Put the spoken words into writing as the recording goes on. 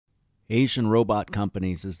Asian robot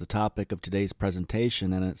companies is the topic of today's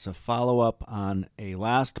presentation, and it's a follow-up on a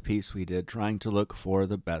last piece we did trying to look for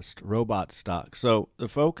the best robot stock. So the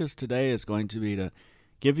focus today is going to be to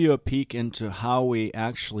give you a peek into how we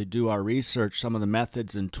actually do our research, some of the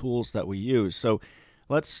methods and tools that we use. So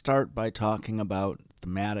let's start by talking about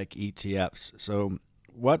thematic ETFs. So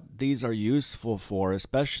what these are useful for,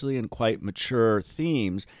 especially in quite mature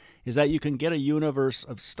themes, is that you can get a universe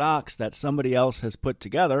of stocks that somebody else has put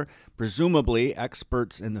together, presumably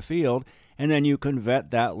experts in the field, and then you can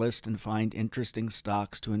vet that list and find interesting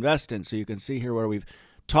stocks to invest in. So you can see here where we've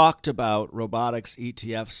talked about robotics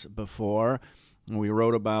ETFs before. We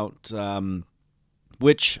wrote about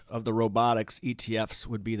which of the robotics ETFs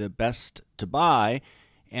would be the best to buy,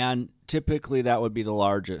 and typically that would be the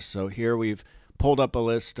largest. So here we've pulled up a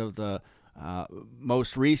list of the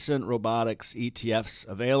most recent robotics ETFs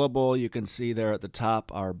available. You can see there at the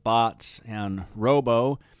top are bots and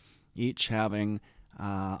robo, each having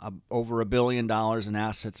over $1 billion in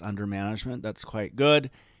assets under management. That's quite good.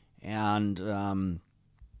 And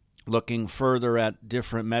looking further at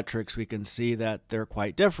different metrics, we can see that they're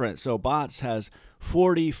quite different. So bots has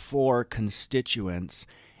 44 constituents,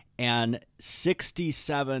 and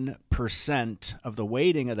 67% of the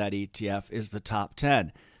weighting of that ETF is the top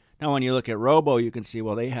 10. Now, when you look at Robo, you can see,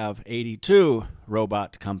 well, they have 82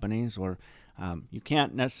 robot companies, or you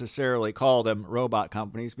can't necessarily call them robot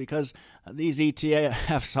companies because these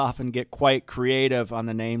ETFs often get quite creative on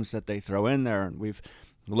the names that they throw in there. And we've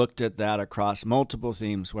looked at that across multiple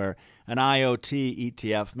themes where an IoT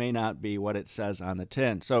ETF may not be what it says on the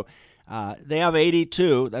tin. So they have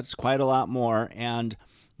 82. That's quite a lot more. And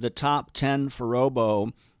the top 10 for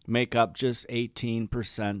Robo make up just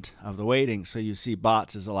 18% of the weighting. So you see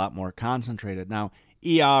bots is a lot more concentrated. Now,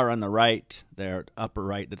 ER on the right there, upper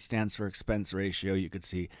right, that stands for expense ratio. You could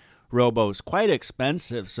see Robo's quite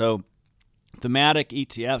expensive. So thematic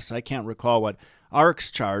ETFs, I can't recall what ARK's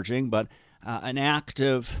charging, but an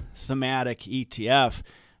active thematic ETF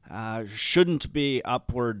shouldn't be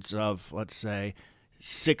upwards of, let's say,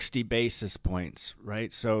 60 basis points,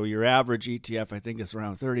 right? So your average ETF, I think, is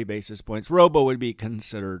around 30 basis points. Robo would be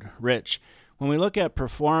considered rich. When we look at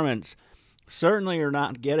performance, certainly you're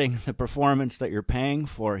not getting the performance that you're paying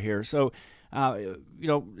for here. So,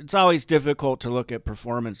 it's always difficult to look at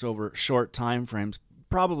performance over short time frames.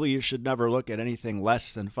 Probably you should never look at anything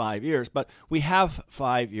less than 5 years, but we have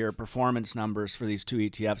 5-year performance numbers for these two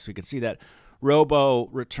ETFs. We can see that Robo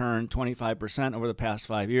returned 25% over the past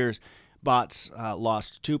 5 years. Bots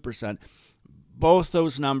lost 2%. Both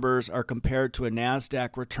those numbers are compared to a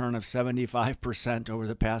NASDAQ return of 75% over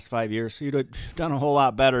the past 5 years. So you'd have done a whole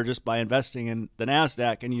lot better just by investing in the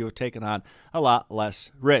NASDAQ, and you have taken on a lot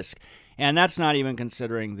less risk. And that's not even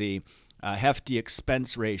considering the hefty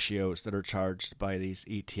expense ratios that are charged by these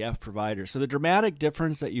ETF providers. So the dramatic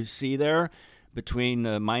difference that you see there between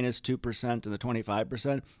the minus 2% and the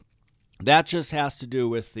 25%, that just has to do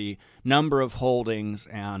with the number of holdings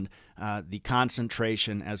and the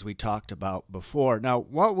concentration, as we talked about before. Now,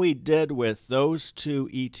 what we did with those two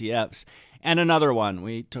ETFs, and another one,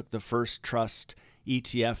 we took the First Trust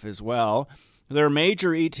ETF as well. They're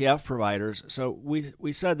major ETF providers. So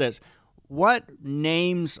we said this: what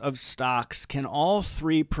names of stocks can all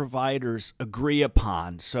three providers agree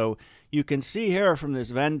upon? So you can see here from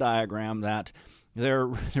this Venn diagram that they're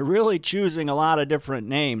really choosing a lot of different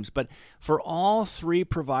names, but for all three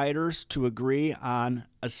providers to agree on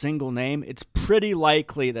a single name, it's pretty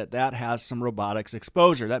likely that that has some robotics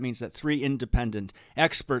exposure. That means that three independent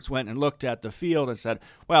experts went and looked at the field and said,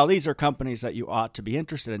 well, these are companies that you ought to be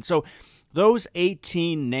interested in. So those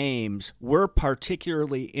 18 names we're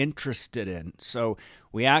particularly interested in. So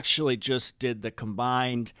we actually just did the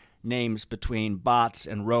combined names between bots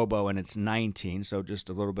and robo, and it's 19, so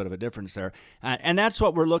just a little bit of a difference there. And that's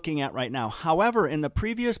what we're looking at right now. However, in the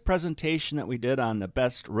previous presentation that we did on the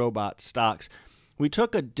best robot stocks, we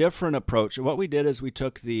took a different approach. What we did is we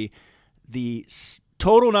took the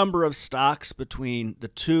total number of stocks between the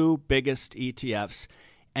two biggest ETFs,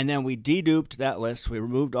 and then we deduped that list. We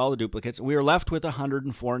removed all the duplicates, and we were left with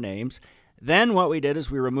 104 names. Then what we did is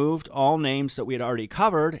we removed all names that we had already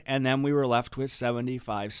covered, and then we were left with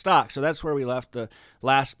 75 stocks. So that's where we left the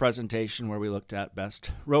last presentation, where we looked at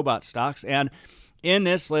best robot stocks. And in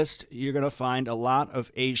this list, you're going to find a lot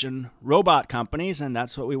of Asian robot companies, and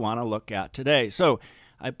that's what we want to look at today. So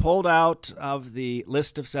I pulled out of the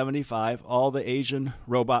list of 75 all the Asian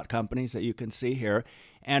robot companies that you can see here,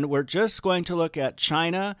 and we're just going to look at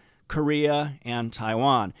China, Korea, and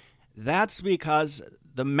Taiwan. That's because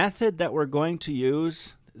the method that we're going to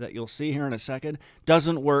use, that you'll see here in a second,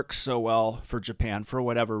 doesn't work so well for Japan for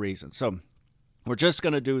whatever reason. So We're just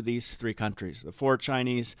going to do these 3 countries, the 4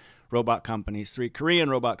 Chinese robot companies, 3 Korean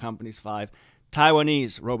robot companies, 5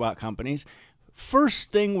 Taiwanese robot companies.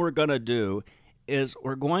 First thing we're going to do is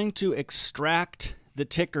we're going to extract the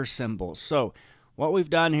ticker symbols. So what we've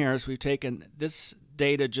done here is we've taken this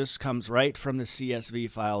data, just comes right from the CSV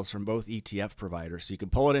files from both ETF providers. So you can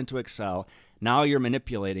pull it into Excel. Now you're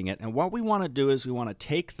manipulating it. And what we want to do is we want to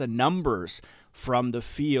take the numbers from the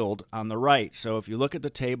field on the right. So if you look at the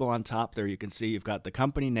table on top there, you can see you've got the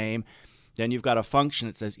company name. Then you've got a function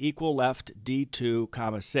that says equal left D2,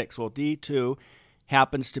 comma 6. Well, D2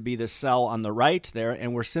 happens to be the cell on the right there,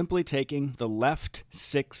 and we're simply taking the left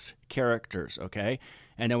 6 characters, okay?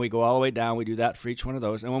 And then we go all the way down. We do that for each one of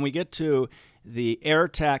those. And when we get to the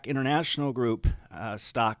AirTac International Group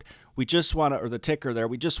stock, we just want to, or the ticker there,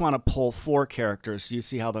 we just want to pull 4 characters. So you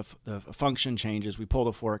see how the function changes. We pull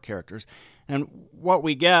the 4 characters. And what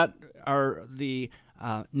we get are the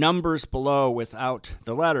numbers below without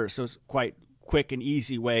the letters. So it's quite quick and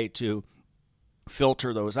easy way to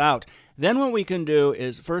filter those out. Then what we can do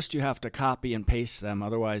is first you have to copy and paste them.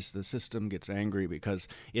 Otherwise the system gets angry because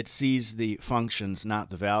it sees the functions, not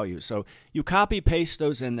the values. So you copy paste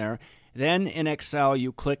those in there. Then in Excel,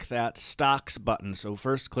 you click that Stocks button. So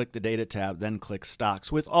first click the Data tab, then click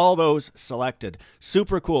Stocks with all those selected.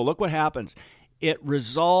 Super cool. Look what happens. It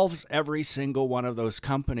resolves every single one of those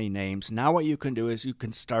company names. Now what you can do is you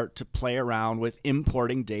can start to play around with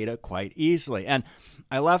importing data quite easily. And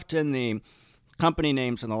I left in the company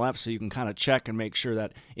names on the left so you can kind of check and make sure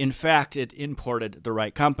that, in fact, it imported the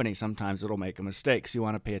right company. Sometimes it'll make a mistake, so you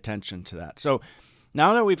want to pay attention to that. So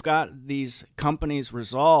now that we've got these companies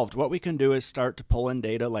resolved, what we can do is start to pull in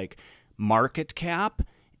data like market cap.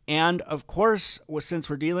 And of course, since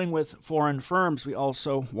we're dealing with foreign firms, we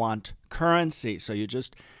also want currency. So you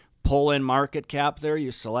just pull in market cap there,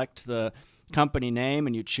 you select the company name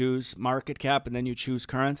and you choose market cap and then you choose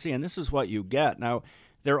currency. And this is what you get. Now,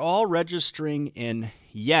 they're all registering in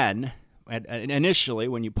yen initially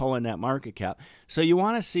when you pull in that market cap. So you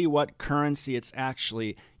want to see what currency it's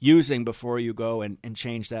actually using before you go and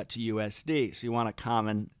change that to USD. So you want a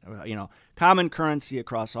common currency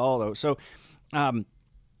across all those. So you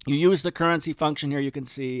use the currency function here. You can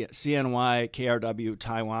see CNY, KRW,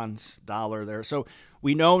 Taiwan's dollar there. So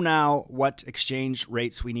we know now what exchange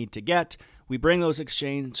rates we need to get. We bring those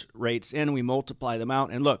exchange rates in, we multiply them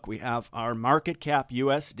out, and look, we have our market cap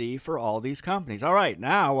USD for all these companies. All right,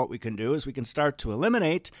 now what we can do is we can start to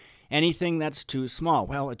eliminate anything that's too small.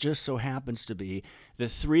 Well, it just so happens to be the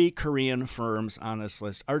 3 Korean firms on this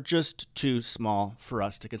list are just too small for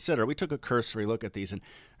us to consider. We took a cursory look at these, and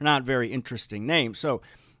they're not very interesting names. So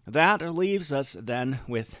that leaves us then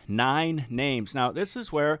with 9 names. Now, this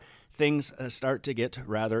is where things start to get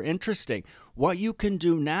rather interesting. What you can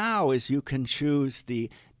do now is you can choose the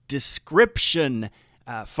description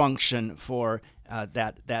function for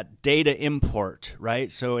that data import,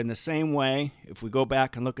 right? So in the same way, if we go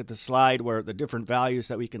back and look at the slide where the different values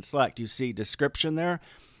that we can select, you see description there.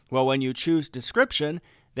 Well, when you choose description,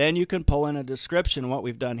 then you can pull in a description. What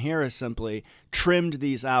we've done here is simply trimmed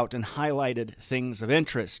these out and highlighted things of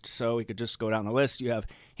interest. So we could just go down the list. You have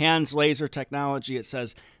Hans Laser Technology. It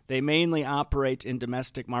says they mainly operate in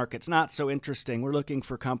domestic markets. Not so interesting. We're looking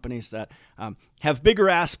for companies that have bigger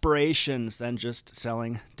aspirations than just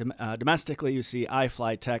selling domestically. You see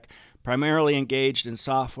iFly Tech, primarily engaged in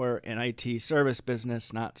software and IT service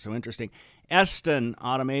business. Not so interesting. Eston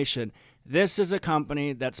Automation. This is a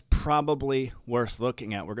company that's probably worth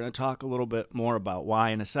looking at. We're going to talk a little bit more about why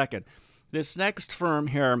in a second. This next firm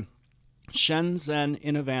here, Shenzhen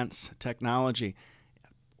Innovance Technology,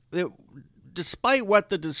 despite what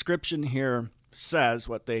the description here says,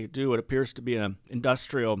 what they do, it appears to be an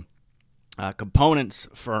industrial components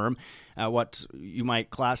firm, what you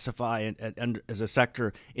might classify as a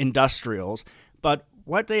sector industrials. But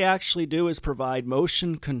what they actually do is provide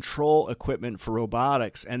motion control equipment for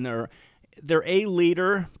robotics, and they're a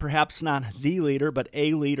leader, perhaps not the leader, but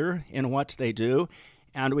a leader in what they do.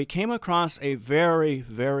 And we came across a very,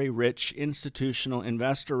 very rich institutional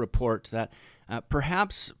investor report that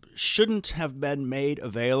perhaps shouldn't have been made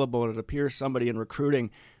available. And it appears somebody in recruiting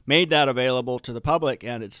made that available to the public,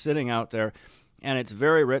 and it's sitting out there. And it's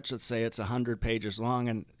very rich. Let's say it's 100 pages long.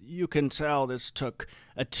 And you can tell this took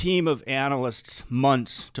a team of analysts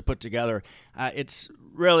months to put together. It's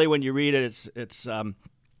really, when you read it, it's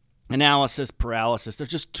analysis paralysis. There's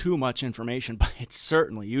just too much information, but it's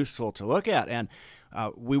certainly useful to look at. And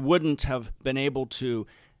we wouldn't have been able to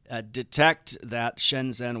detect that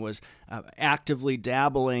Shenzhen was actively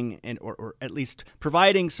dabbling in, or at least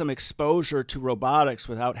providing some exposure to robotics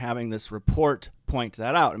without having this report point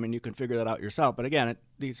that out. I mean, you can figure that out yourself. But again,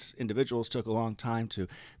 these individuals took a long time to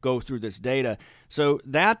go through this data. So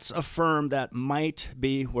that's a firm that might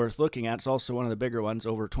be worth looking at. It's also one of the bigger ones,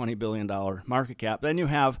 over $20 billion market cap. Then you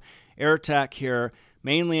have AirTech here,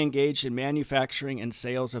 mainly engaged in manufacturing and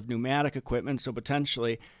sales of pneumatic equipment, so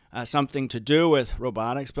potentially something to do with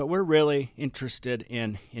robotics, but we're really interested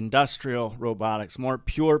in industrial robotics, more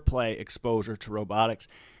pure play exposure to robotics.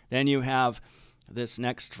 Then you have this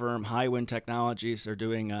next firm, Highwind Technologies. They're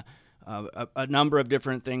doing a number of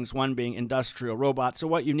different things, one being industrial robots. So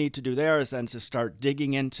what you need to do there is then to start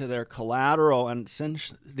digging into their collateral, and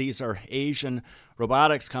since these are Asian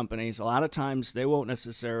robotics companies, a lot of times they won't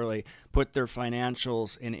necessarily put their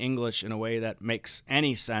financials in English in a way that makes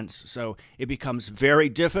any sense. So it becomes very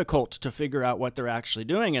difficult to figure out what they're actually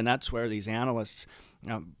doing, and that's where these analysts,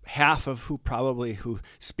 half of who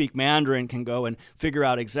speak Mandarin, can go and figure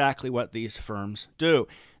out exactly what these firms do.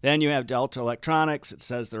 Then you have Delta Electronics. It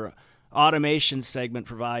says their automation segment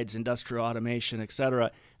provides industrial automation,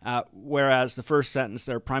 etc. Whereas the first sentence,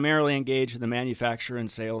 they're primarily engaged in the manufacture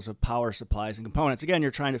and sales of power supplies and components. Again,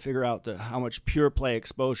 you're trying to figure out how much pure play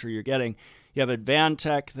exposure you're getting. You have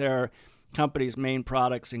Advantech there. Company's main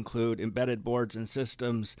products include embedded boards and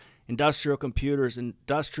systems, industrial computers,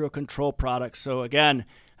 industrial control products. So again,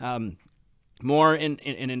 more in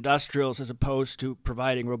industrials as opposed to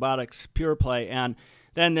providing robotics pure play. And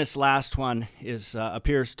then this last one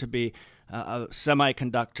appears to be a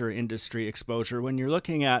semiconductor industry exposure. When you're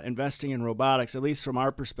looking at investing in robotics, at least from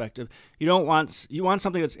our perspective, you want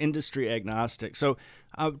something that's industry agnostic. So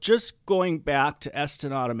just going back to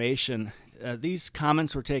Eston Automation, these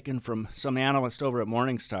comments were taken from some analyst over at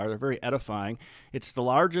Morningstar. They're very edifying. It's the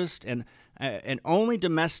largest and only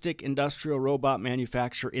domestic industrial robot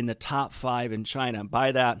manufacturer in the top 5 in China. And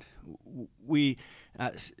by that, we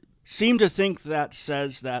seem to think that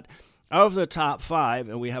says that of the top 5,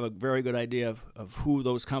 and we have a very good idea of who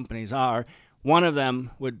those companies are, one of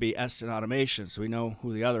them would be Eston Automation, so we know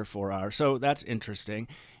who the other 4 are. So that's interesting.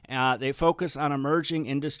 They focus on emerging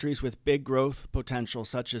industries with big growth potential,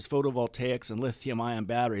 such as photovoltaics and lithium-ion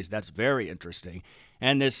batteries. That's very interesting.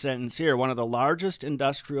 And this sentence here, one of the largest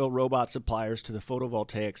industrial robot suppliers to the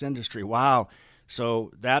photovoltaics industry. Wow.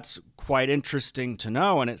 So that's quite interesting to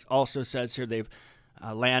know. And it also says here they've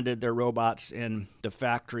landed their robots in the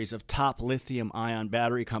factories of top lithium-ion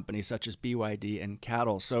battery companies such as BYD and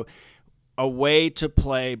CATL. So a way to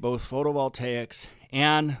play both photovoltaics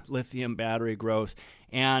and lithium battery growth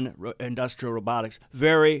and industrial robotics.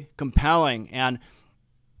 Very compelling. And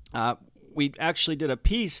we actually did a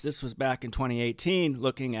piece, this was back in 2018,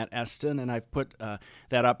 looking at Eston, and I've put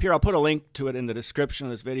that up here. I'll put a link to it in the description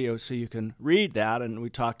of this video so you can read that, and we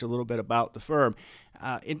talked a little bit about the firm.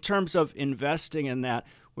 In terms of investing in that,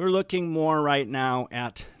 we're looking more right now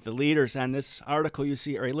at the leaders. And this article you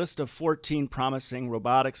see are a list of 14 promising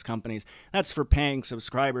robotics companies. That's for paying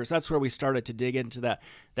subscribers. That's where we started to dig into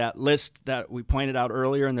that list that we pointed out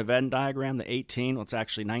earlier in the Venn diagram, the 18. Well, it's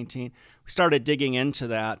actually 19. We started digging into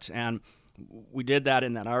that, and we did that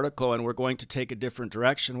in that article, and we're going to take a different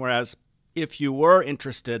direction. Whereas if you were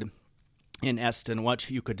interested in Eston, what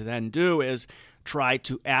you could then do is try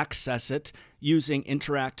to access it using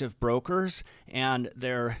Interactive Brokers and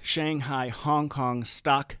their Shanghai Hong Kong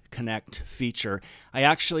Stock Connect feature. I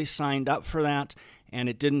actually signed up for that, and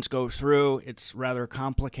it didn't go through. It's rather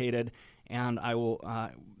complicated, and I will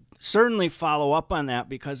certainly follow up on that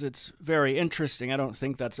because it's very interesting. I don't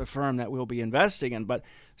think that's a firm that we'll be investing in, but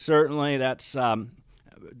certainly that's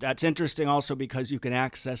interesting also because you can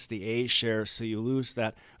access the A shares, so you lose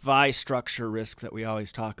that VI structure risk that we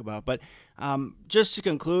always talk about. But just to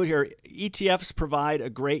conclude here, ETFs provide a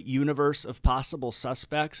great universe of possible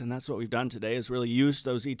suspects, and that's what we've done today, is really use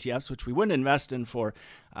those ETFs, which we wouldn't invest in for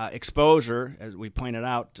exposure, as we pointed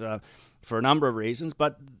out, for a number of reasons,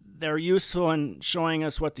 but they're useful in showing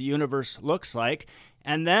us what the universe looks like.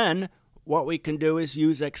 And then what we can do is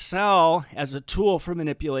use Excel as a tool for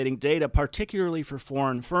manipulating data, particularly for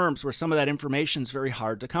foreign firms where some of that information is very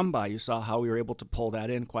hard to come by. You saw how we were able to pull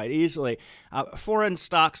that in quite easily. Foreign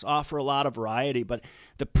stocks offer a lot of variety, but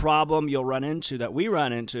the problem you'll run into, that we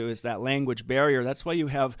run into, is that language barrier. That's why you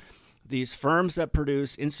have these firms that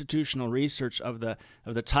produce institutional research of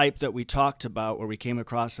the type that we talked about, where we came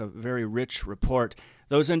across a very rich report.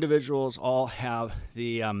 Those individuals all have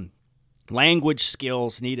the language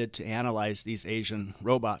skills needed to analyze these Asian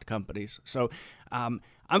robot companies. So I'm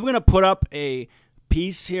going to put up a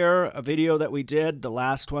piece here, a video that we did, the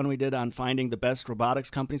last one we did on finding the best robotics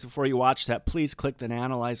companies. Before you watch that, please click the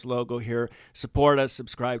Analyze logo here. Support us,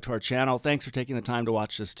 subscribe to our channel. Thanks for taking the time to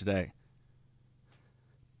watch this today.